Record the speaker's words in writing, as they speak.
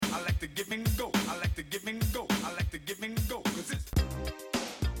to give and go. I like to give and go. I like to give and go. 'Cause it's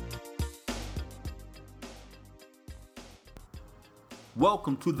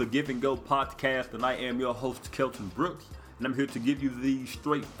Welcome to the Give and Go podcast, and I am your host, Kelton Brooks, and I'm here to give you the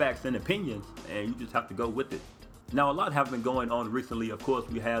straight facts and opinions, and you just have to go with it. Now, a lot have been going on recently. Of course,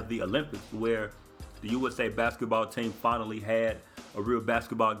 we have the Olympics, where the USA basketball team finally had a real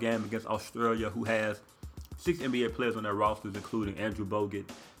basketball game against Australia, who has 6 NBA players on their rosters, including Andrew Bogut,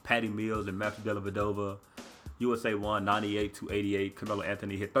 Patty Mills, and Matthew Dellavedova. USA won 98-88. Carmelo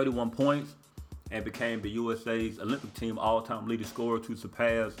Anthony hit 31 points and became the USA's Olympic team all-time leading scorer to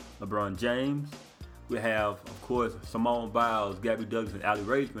surpass LeBron James. We have, of course, Simone Biles, Gabby Douglas, and Allie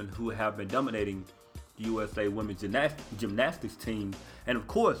Raisman, who have been dominating the USA women's gymnastics team. And, of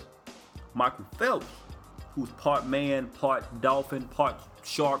course, Michael Phelps, who's part man, part dolphin, part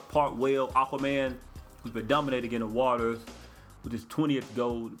shark, part whale, Aquaman, who's been dominating in the waters with his 20th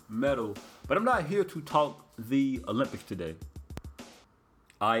gold medal. But I'm not here to talk the Olympics today.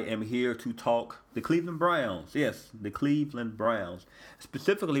 I am here to talk the Cleveland Browns. Yes, the Cleveland Browns.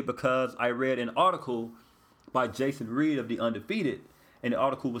 Specifically because I read an article by Jason Reed of The Undefeated, and the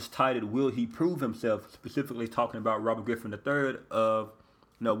article was titled, "Will He Prove Himself?" Specifically talking about Robert Griffin III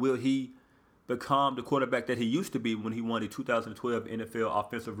will he become the quarterback that he used to be when he won the 2012 NFL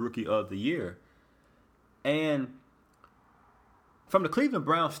Offensive Rookie of the Year. And from the Cleveland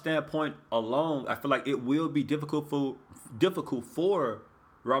Browns standpoint alone, I feel like it will be difficult for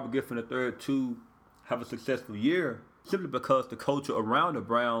Robert Griffin III to have a successful year, simply because the culture around the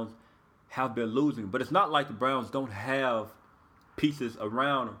Browns have been losing. But it's not like the Browns don't have pieces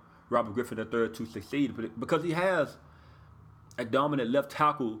around Robert Griffin III to succeed, but because he has a dominant left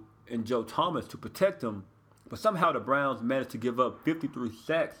tackle in Joe Thomas to protect him. But somehow the Browns managed to give up 53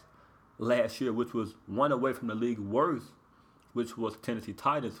 sacks last year, which was one away from the league worst, which was Tennessee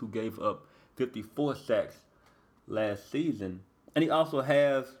Titans, who gave up 54 sacks last season. And he also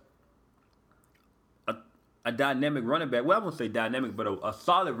has a dynamic running back. Well, I won't say dynamic, but a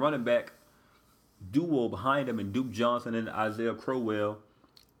solid running back duo behind him in Duke Johnson and Isaiah Crowell.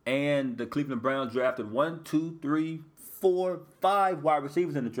 And the Cleveland Browns drafted 5 wide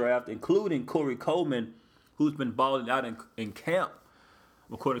receivers in the draft, including Corey Coleman, who's been balling out in camp,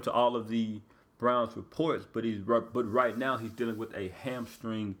 according to all of the Browns reports. But right now he's dealing with a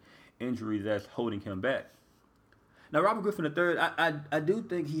hamstring injury that's holding him back. Now, Robert Griffin III, I do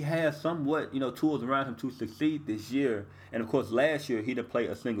think he has somewhat, tools around him to succeed this year. And, of course, last year he didn't play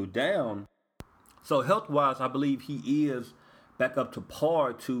a single down. So, health-wise, I believe he is back up to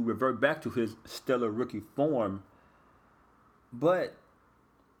par to revert back to his stellar rookie form. But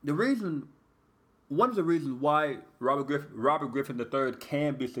one of the reasons why Robert Griffin III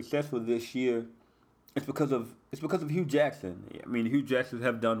can be successful this year is because of Hugh Jackson. I mean, Hugh Jackson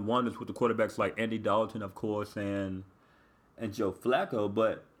have done wonders with the quarterbacks like Andy Dalton, of course, and Joe Flacco.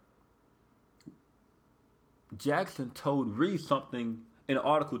 But Jackson told Reed something in an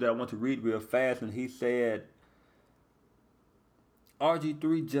article that I want to read real fast, and he said,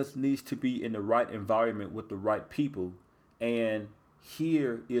 RG3 just needs to be in the right environment with the right people. And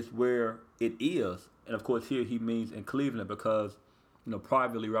here is where it is. And, of course, here he means in Cleveland because,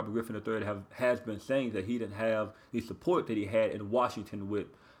 privately, Robert Griffin III has been saying that he didn't have the support that he had in Washington with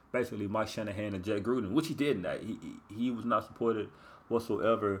basically Mike Shanahan and Jay Gruden, which he didn't. He was not supported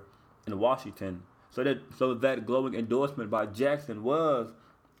whatsoever in Washington. So that glowing endorsement by Jackson was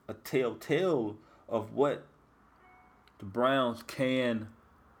a telltale of what the Browns can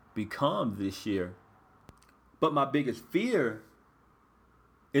become this year. But my biggest fear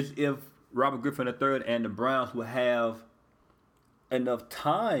is if Robert Griffin III and the Browns will have enough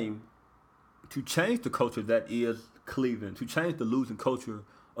time to change the culture that is Cleveland, to change the losing culture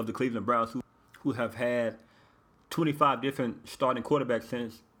of the Cleveland Browns, who have had 25 different starting quarterbacks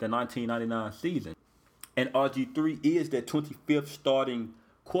since the 1999 season. And RG3 is their 25th starting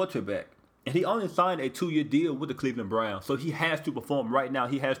quarterback. And he only signed a 2-year deal with the Cleveland Browns. So he has to perform right now.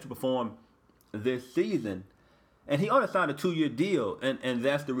 He has to perform this season. And he only signed a 2-year deal, and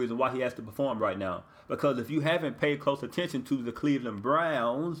that's the reason why he has to perform right now. Because if you haven't paid close attention to the Cleveland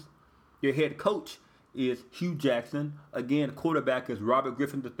Browns, your head coach is Hugh Jackson. Again, quarterback is Robert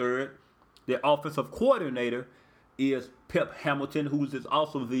Griffin III. Their offensive coordinator is Pep Hamilton, who is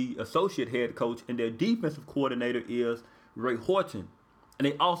also the associate head coach. And their defensive coordinator is Ray Horton. And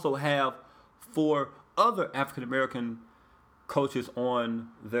they also have 4 other African-American coaches on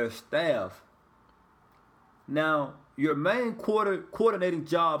their staff. Now, your main coordinating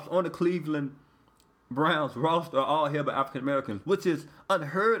jobs on the Cleveland Browns roster are all held by African Americans, which is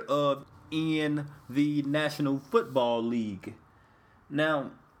unheard of in the National Football League.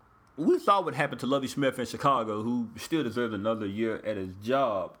 Now, we saw what happened to Lovie Smith in Chicago, who still deserves another year at his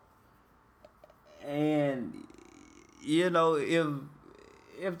job. And, you know,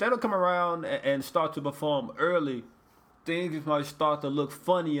 if they don't come around and start to perform early, things might start to look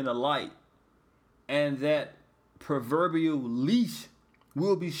funny in the light. And that proverbial leash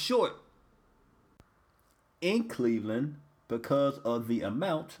will be short in Cleveland because of the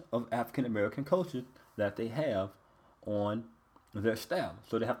amount of African American coaches that they have on their staff.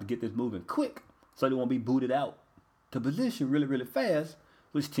 So they have to get this moving quick so they won't be booted out to position really, really fast,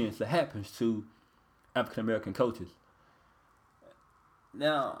 which tends to happen to African American coaches.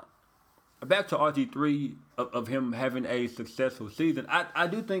 Now, back to RG3 of him having a successful season. I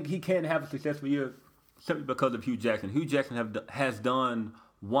do think he can have a successful year simply because of Hugh Jackson. Hugh Jackson has done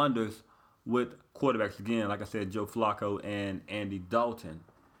wonders with quarterbacks again, like I said, Joe Flacco and Andy Dalton.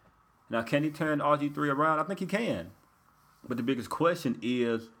 Now, can he turn RG3 around? I think he can. But the biggest question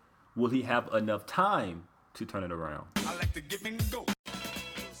is, will he have enough time to turn it around? I like to give and go.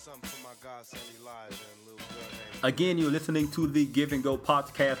 Again, you're listening to the Give and Go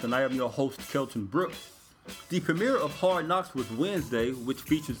podcast, and I am your host, Kelton Brooks. The premiere of Hard Knocks was Wednesday, which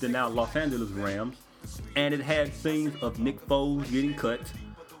features the now Los Angeles Rams, and it had scenes of Nick Foles getting cut,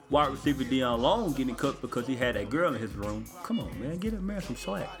 wide receiver Deion Long getting cut because he had a girl in his room. Come on, man, get a man some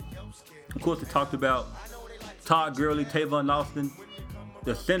slack. Of course, it talked about Todd Gurley, Tavon Austin,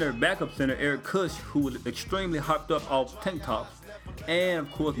 the backup center, Eric Kush, who was extremely hyped up off tank tops, and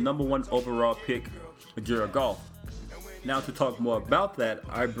of course, number 1 overall pick, Jared Goff. Now, to talk more about that,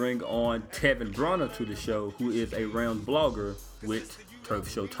 I bring on Tevin Bronner to the show, who is a Rams blogger with Turf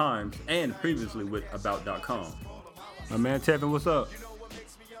Show Times and previously with About.com. My man Tevin, what's up?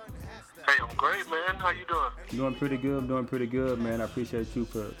 Hey, I'm great, man. How you doing? Doing pretty good, man. I appreciate you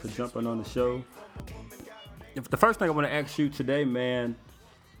for jumping on the show. The first thing I want to ask you today, man,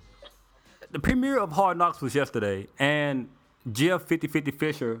 the premiere of Hard Knocks was yesterday, and Jeff 50-50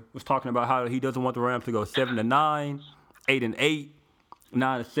 Fisher was talking about how he doesn't want the Rams to go 7-9, 8-8,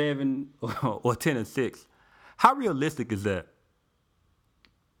 9-7, or 10-6. How realistic is that?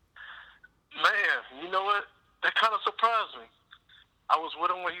 Man, you know what? That kind of surprised me. I was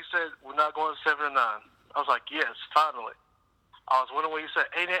with him when he said we're not going 7-9. I was like, yes, finally. I was with him when he said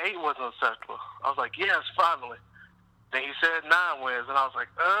 8-8 wasn't acceptable. I was like, yes, finally. Then he said 9 wins, and I was like,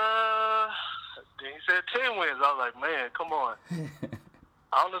 Then he said 10 wins. I was like, man, come on.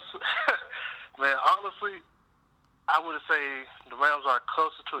 Honestly, I would say the Rams are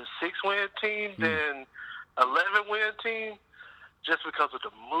closer to a 6-win team than 11-win team, just because of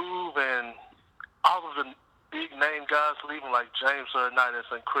the move and all of the big-name guys leaving, like James Laurinaitis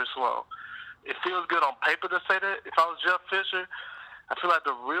and Chris Long. It feels good on paper to say that. If I was Jeff Fisher, I feel like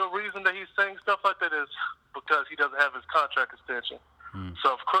the real reason that he's saying stuff like that is because he doesn't have his contract extension.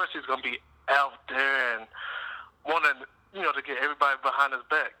 So, of course, he's going to be out there and wanting, to get everybody behind his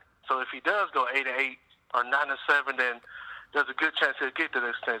back. So if he does go 8-8 or 9-7, then there's a good chance he'll get that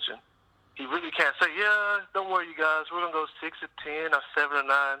extension. He really can't say, yeah, don't worry, you guys, we're going to go 6-10 or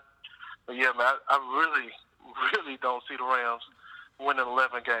 7-9. But, yeah, man, I really, really don't see the Rams winning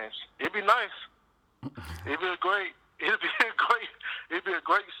 11 games. It'd be nice. It'd be a great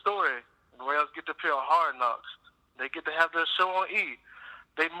story. The Rams get to appear on Hard Knocks. They get to have their show on E.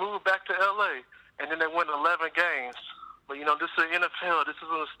 They move back to L.A., and then they win 11 games. But, this is the NFL. This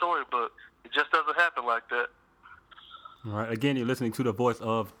isn't a storybook. It just doesn't happen like that. All right. Again, you're listening to the voice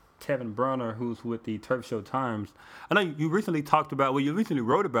of Tevin Bronner, who's with the Turf Show Times. I know you recently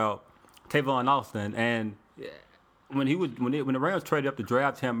wrote about Tavon Austin, and when the Rams traded up to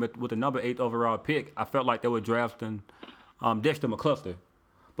draft him with the number 8 overall pick, I felt like they were drafting Dexter McCluster.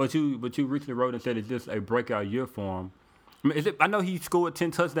 But you recently wrote and said it's just a breakout year for him. I know he scored 10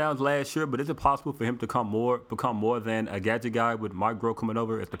 touchdowns last year, but is it possible for him to become more than a gadget guy with Mike Groh coming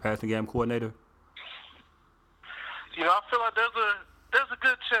over as the passing game coordinator? I feel like there's a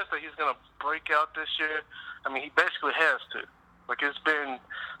good chance that he's going to break out this year. I mean, he basically has to. Like, it's been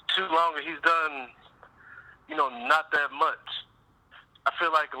too long and he's done, not that much. I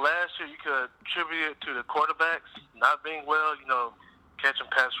feel like last year you could attribute it to the quarterbacks not being well, catching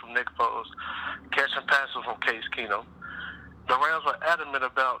passes from Nick Foles, catching passes from Case Keenum. The Rams were adamant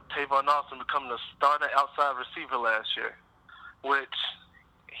about Tavon Austin becoming a starting outside receiver last year, which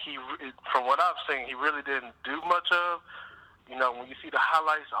from what I've seen, he really didn't do much of. When you see the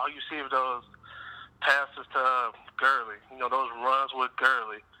highlights, all you see are those passes to Gurley, those runs with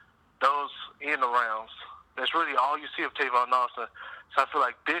Gurley, those end arounds. That's really all you see of Tavon Austin. So I feel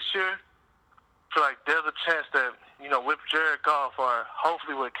like this year, there's a chance that, with Jared Goff or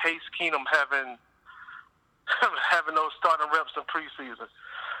hopefully with Case Keenum having those starting reps in preseason,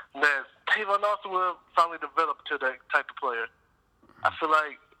 that Tavon Austin will finally develop to that type of player. I feel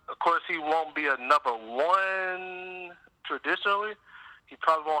like, of course, he won't be a number one traditionally. He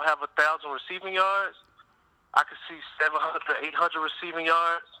probably won't have 1,000 receiving yards. I could see 700 to 800 receiving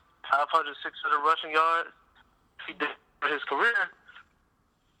yards, 500, 600 rushing yards. If he did for his career,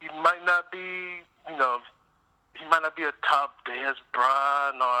 he might not be, he might not be a top Dez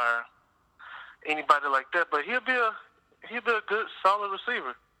Bryant or anybody like that, but he'll be a good, solid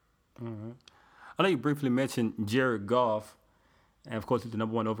receiver. Mm-hmm. I know you briefly mentioned Jared Goff, and of course he's the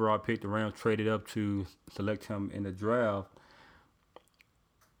number one overall pick. The Rams traded up to select him in the draft.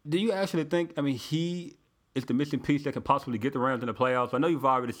 Do you actually think, he is the missing piece that can possibly get the Rams in the playoffs? I know you've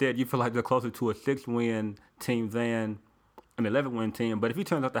already said you feel like they're closer to a 6-win team than an 11-win team, but if he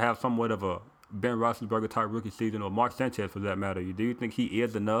turns out to have somewhat of a Ben Roethlisberger type rookie season, or Mark Sanchez for that matter, do you think he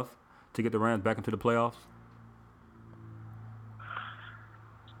is enough to get the Rams back into the playoffs?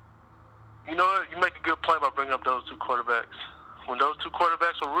 You know what? You make a good point by bringing up those two quarterbacks. When those two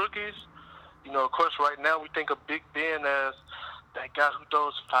quarterbacks were rookies, of course, right now we think of Big Ben as that guy who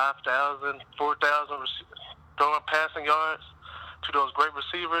throws 5,000, 4,000 throwing passing yards to those great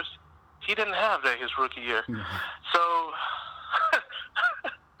receivers. He didn't have that his rookie year. Mm-hmm. So,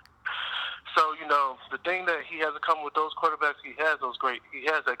 the thing that he has to come with those quarterbacks, he has that great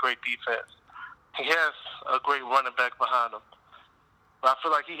defense. He has a great running back behind him. But I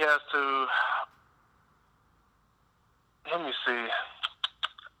feel like he has to, let me see.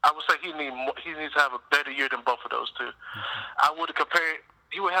 I would say he needs to have a better year than both of those two. Mm-hmm. I would compare it.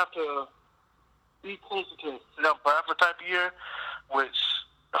 He would have to be closer to a Sam Bradford type of year, which,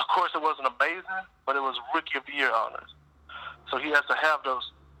 of course, it wasn't amazing, but it was Rookie of the Year honors. So he has to have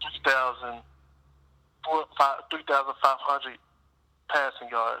those 3,500 passing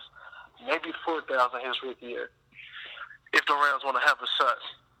yards, maybe 4,000 his rookie year, if the Rams want to have a shot.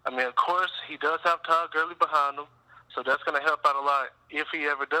 Of course, he does have Todd Gurley behind him, so that's going to help out a lot if he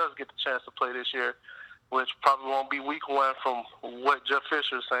ever does get the chance to play this year, which probably won't be week one from what Jeff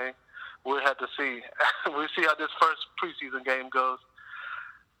Fisher is saying. We'll have to see. We'll see how this first preseason game goes.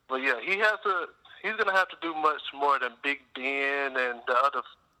 But, yeah, he's going to have to do much more than Big Ben and the other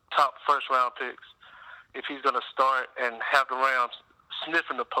top first-round picks if he's going to start and have the Rams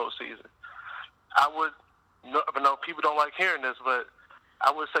sniffing the postseason. I know people don't like hearing this, but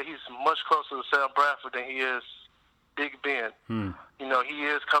I would say he's much closer to Sam Bradford than he is Big Ben. He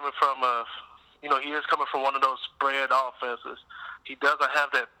is coming from one of those spread offenses. He doesn't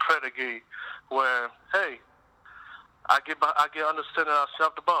have that pedigree where, hey, I get under center and I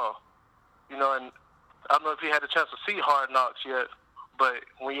snap the ball. And I don't know if you had a chance to see Hard Knocks yet, but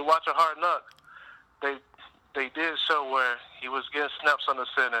when you watch a Hard Knock, they did show where he was getting snaps on the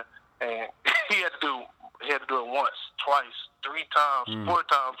center, and he had to do it once, twice, 3 times, 4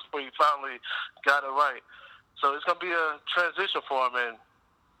 times before he finally got it right. So it's going to be a transition for him, and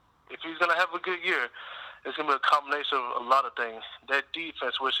if he's going to have a good year, it's going to be a combination of a lot of things. That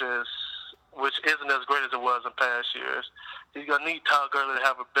defense, which isn't as great as it was in past years, he's going to need Todd Gurley to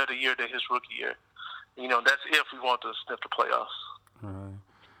have a better year than his rookie year. That's if we want to sniff the playoffs. All right.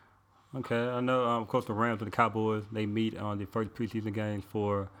 Okay, I know, of course, the Rams and the Cowboys, they meet on the first preseason games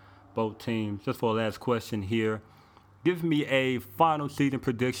for both teams. Just for a last question here, give me a final season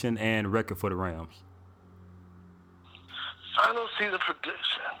prediction and record for the Rams. Final season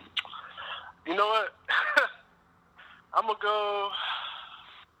prediction. You know what? I'm gonna go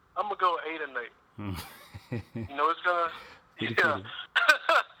 8-8. It's gonna. Yeah.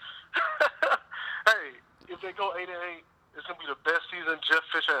 Hey, if they go 8-8, it's gonna be the best season Jeff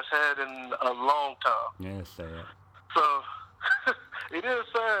Fisher has had in a long time. Yeah, it's sad. So it is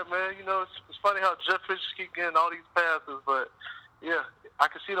sad, man. It's funny how Jeff Fisher keep getting all these passes, but yeah, I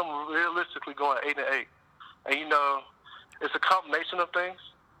can see them realistically going 8-8. And it's a combination of things.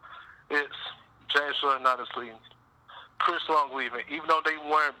 It's James Jordan leaving, Chris Long leaving. Even though they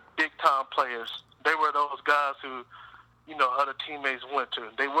weren't big-time players, they were those guys who, other teammates went to.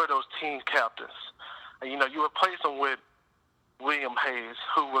 They were those team captains. And, you replace them with William Hayes,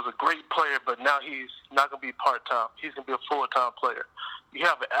 who was a great player, but now he's not going to be part-time. He's going to be a full-time player. You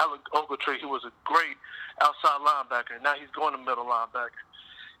have Alec Ogletree, who was a great outside linebacker. Now he's going to middle linebacker.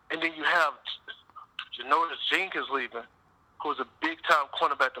 And then you have Janoris Jenkins leaving, who was a big-time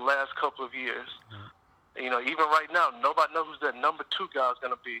cornerback the last couple of years. Even right now, nobody knows who that number 2 guy is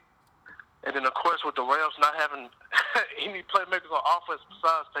going to be. And then, of course, with the Rams not having any playmakers on offense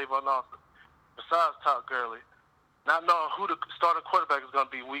besides Tavon Austin, besides Todd Gurley, not knowing who the starting quarterback is going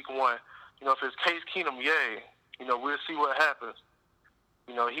to be week 1. If it's Case Keenum, yay. We'll see what happens.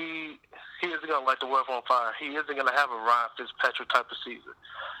 He isn't going to light the world on fire. He isn't going to have a Ryan Fitzpatrick type of season.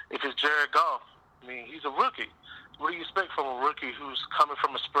 if it's Jared Goff, I mean, he's a rookie. What do you expect from a rookie who's coming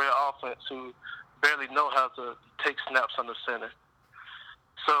from a spread offense who barely know how to take snaps under center?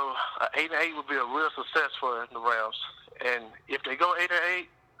 So 8-8 would be a real success for the Rams. And if they go 8-8,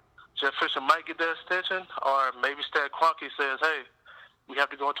 Jeff Fisher might get that extension, or maybe Stan Kroenke says, hey, we have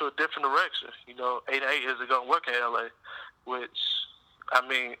to go into a different direction. 8-8 isn't going to work in LA, which, I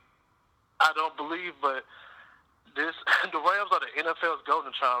mean, I don't believe, but the Rams are the NFL's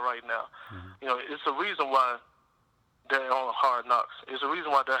golden child right now. Mm-hmm. It's a reason why they're on Hard Knocks. It's a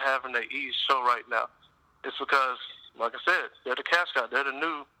reason why they're having their East show right now. It's because, like I said, they're the cash cow. They're the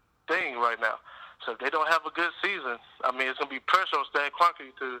new thing right now. So if they don't have a good season, I mean, it's going to be pressure on Stan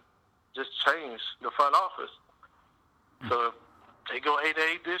Kroenke to just change the front office. So if they go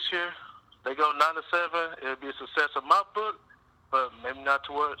 8-8 this year, they go 9-7, it'll be a success in my book, but maybe not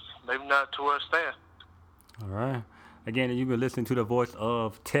towards Stan. All right. Again, you've been listening to the voice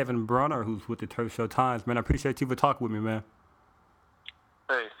of Tevin Brunner, who's with the Turf Show Times. Man, I appreciate you for talking with me, man.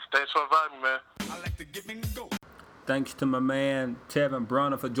 Hey, thanks for inviting me, man. I like to give and go. Thanks to my man Tevin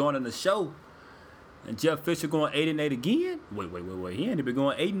Brunner for joining the show. And Jeff Fisher going 8-8 again? Wait. He ain't been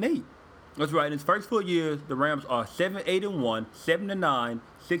going 8-8. That's right. In his first 4 years, the Rams are 7-8-1, 7-9,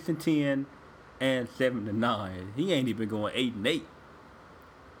 6-10, and 7-9. He ain't even going 8-8.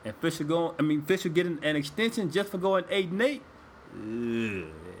 And Fisher getting an extension just for going 8-8.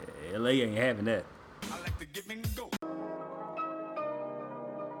 LA ain't having that. I like to give and go.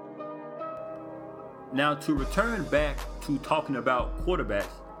 Now to return back to talking about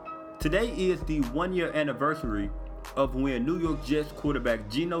quarterbacks, today is the 1-year anniversary of when New York Jets quarterback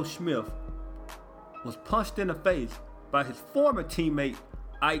Geno Smith was punched in the face by his former teammate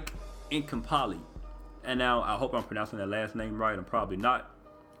Ike Enemkpali. And now I hope I'm pronouncing that last name right. I'm probably not.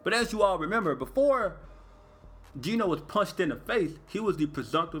 But as you all remember, before Geno was punched in the face, he was the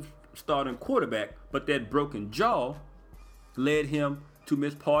presumptive starting quarterback, but that broken jaw led him to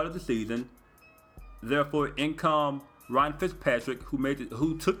miss part of the season. Therefore, in-come Ryan Fitzpatrick,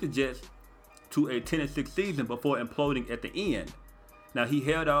 who took the Jets to a 10-6 season before imploding at the end. Now, he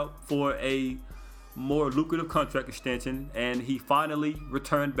held out for a more lucrative contract extension, and he finally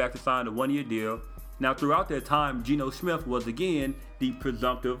returned back to sign a 1-year deal. Now, throughout that time, Geno Smith was again the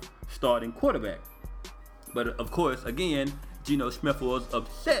presumptive starting quarterback. But of course, again, Geno Smith was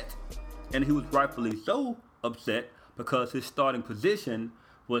upset, and he was rightfully so upset because his starting position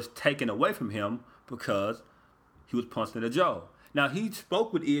was taken away from him because he was punched in the jaw. Now, he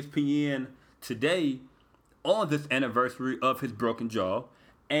spoke with ESPN today on this anniversary of his broken jaw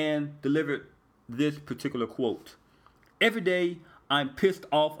and delivered this particular quote. "Every day, I'm pissed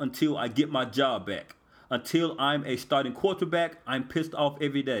off until I get my job back. Until I'm a starting quarterback, I'm pissed off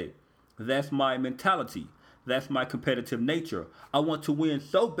every day. That's my mentality. That's my competitive nature. I want to win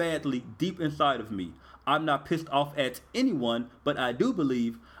so badly deep inside of me. I'm not pissed off at anyone, but I do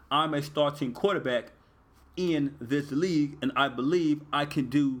believe I'm a starting quarterback in this league, and I believe I can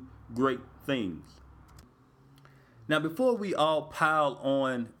do great things." Now, before we all pile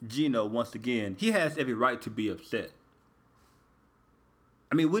on Geno once again, he has every right to be upset.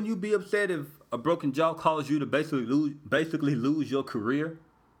 I mean, wouldn't you be upset if a broken jaw caused you to basically lose your career?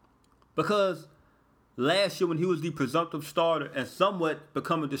 Because last year when he was the presumptive starter and somewhat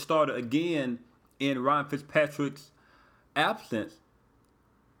becoming the starter again in Ryan Fitzpatrick's absence,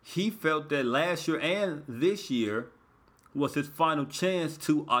 he felt that last year and this year was his final chance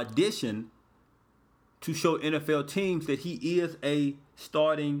to audition to show NFL teams that he is a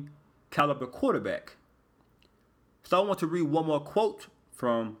starting caliber quarterback. So I want to read one more quote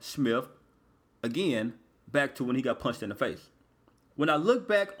from Smith, again, back to when he got punched in the face. "When I look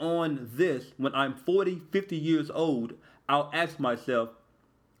back on this, when I'm 40, 50 years old, I'll ask myself,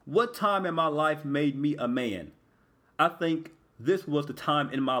 what time in my life made me a man? I think this was the time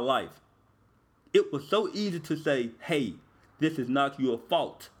in my life. It was so easy to say, hey, this is not your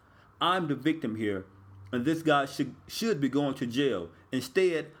fault. I'm the victim here, and this guy should be going to jail.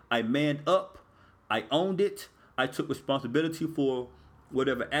 Instead, I manned up, I owned it, I took responsibility for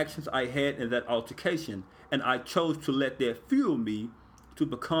whatever actions I had in that altercation, and I chose to let that fuel me to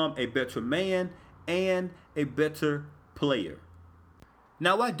become a better man and a better player."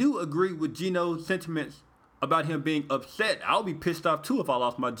 Now, I do agree with Geno's sentiments about him being upset. I'll be pissed off too if I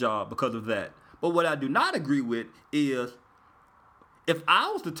lost my job because of that. But what I do not agree with is if I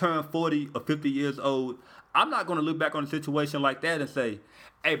was to turn 40 or 50 years old, I'm not going to look back on a situation like that and say,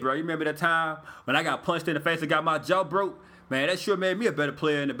 hey, bro, you remember that time when I got punched in the face and got my jaw broke? Man, that sure made me a better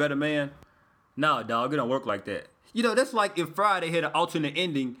player and a better man. Nah, dog, it don't work like that. That's like if Friday had an alternate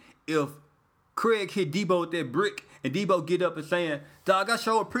ending if Craig hit Debo with that brick and Debo get up and saying, "Dog, I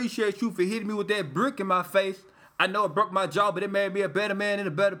sure appreciate you for hitting me with that brick in my face. I know it broke my jaw, but it made me a better man and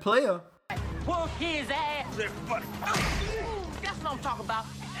a better player." Whoop his ass. That's what I'm talking about.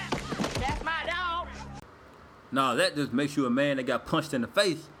 That's my dog. Nah, that just makes you a man that got punched in the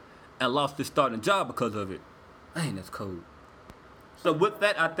face and lost his starting job because of it. Man, that's cold. So with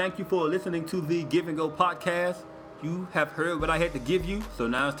that, I thank you for listening to the Give and Go podcast. You have heard what I had to give you, so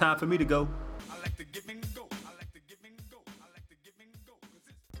now it's time for me to go.